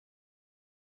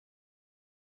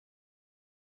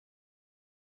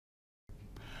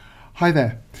Hi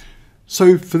there.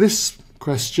 So for this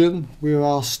question, we were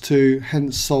asked to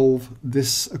hence solve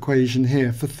this equation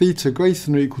here for theta greater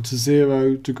than or equal to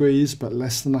 0 degrees but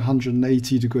less than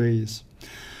 180 degrees.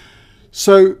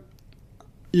 So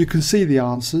you can see the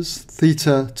answers.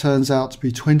 Theta turns out to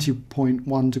be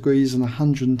 20.1 degrees and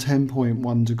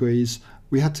 110.1 degrees.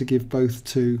 We had to give both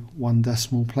to one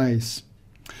decimal place.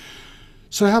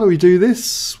 So how do we do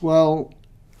this? Well,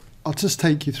 I'll just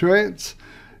take you through it.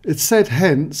 It said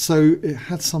hence, so it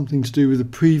had something to do with the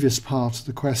previous part of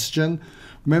the question.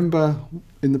 Remember,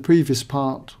 in the previous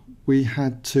part, we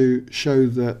had to show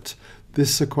that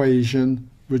this equation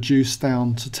reduced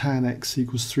down to tan x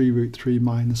equals 3 root 3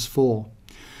 minus 4.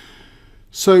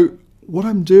 So what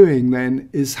I'm doing then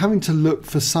is having to look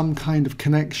for some kind of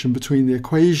connection between the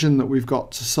equation that we've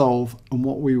got to solve and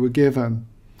what we were given.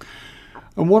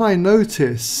 And what I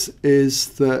notice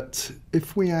is that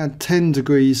if we add 10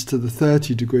 degrees to the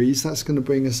 30 degrees, that's going to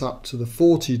bring us up to the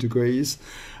 40 degrees.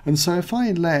 And so if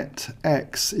I let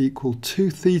x equal 2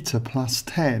 theta plus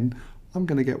 10, I'm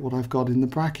going to get what I've got in the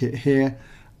bracket here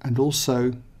and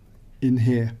also in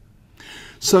here.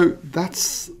 So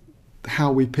that's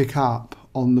how we pick up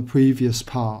on the previous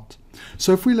part.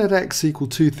 So if we let x equal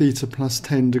 2 theta plus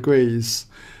 10 degrees,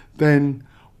 then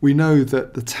we know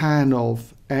that the tan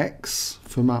of x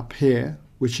from up here,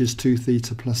 which is 2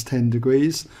 theta plus 10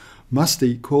 degrees, must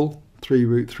equal 3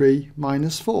 root 3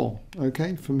 minus 4,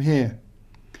 okay, from here.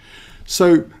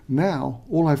 So now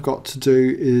all I've got to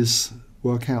do is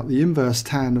work out the inverse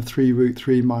tan of 3 root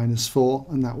 3 minus 4,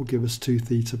 and that will give us 2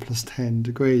 theta plus 10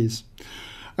 degrees.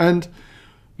 And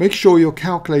make sure your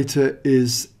calculator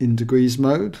is in degrees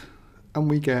mode, and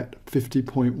we get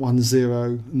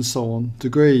 50.10 and so on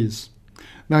degrees.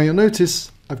 Now you'll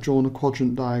notice I've drawn a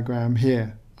quadrant diagram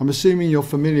here. I'm assuming you're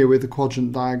familiar with the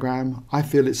quadrant diagram. I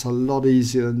feel it's a lot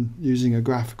easier than using a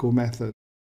graphical method.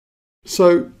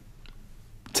 So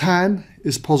tan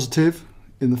is positive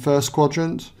in the first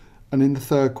quadrant and in the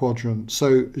third quadrant.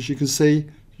 So as you can see,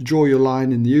 you draw your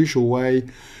line in the usual way,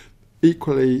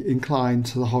 equally inclined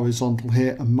to the horizontal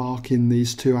here, and mark in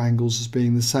these two angles as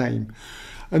being the same.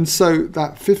 And so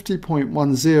that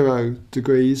 50.10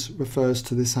 degrees refers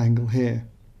to this angle here.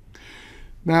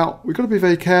 Now, we've got to be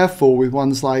very careful with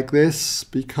ones like this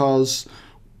because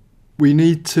we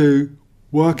need to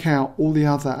work out all the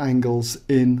other angles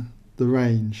in the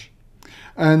range.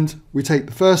 And we take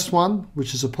the first one,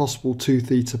 which is a possible 2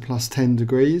 theta plus 10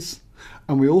 degrees,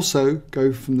 and we also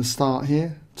go from the start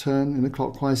here, turn in a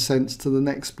clockwise sense to the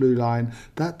next blue line.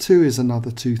 That too is another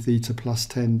 2 theta plus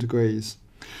 10 degrees.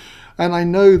 And I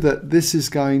know that this is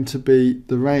going to be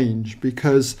the range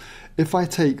because if I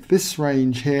take this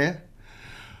range here,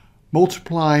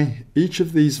 multiply each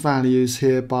of these values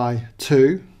here by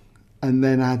 2 and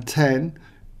then add 10.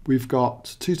 We've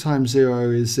got 2 times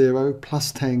 0 is 0,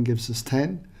 plus 10 gives us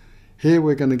 10. Here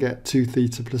we're going to get 2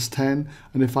 theta plus 10,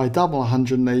 and if I double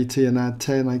 180 and add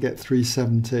 10, I get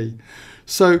 370.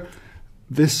 So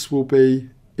this will be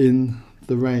in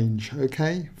the range,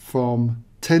 okay, from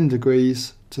 10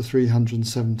 degrees to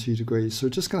 370 degrees. So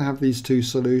we're just going to have these two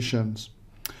solutions.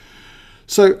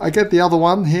 So I get the other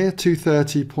one here,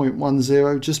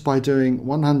 230.10, just by doing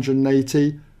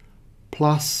 180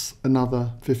 plus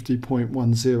another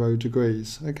 50.10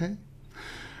 degrees, okay?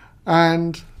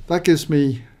 And that gives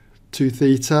me 2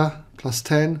 theta plus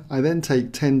 10. I then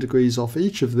take 10 degrees off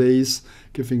each of these,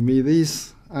 giving me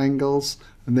these angles,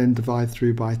 and then divide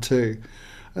through by 2,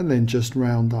 and then just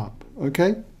round up,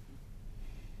 okay?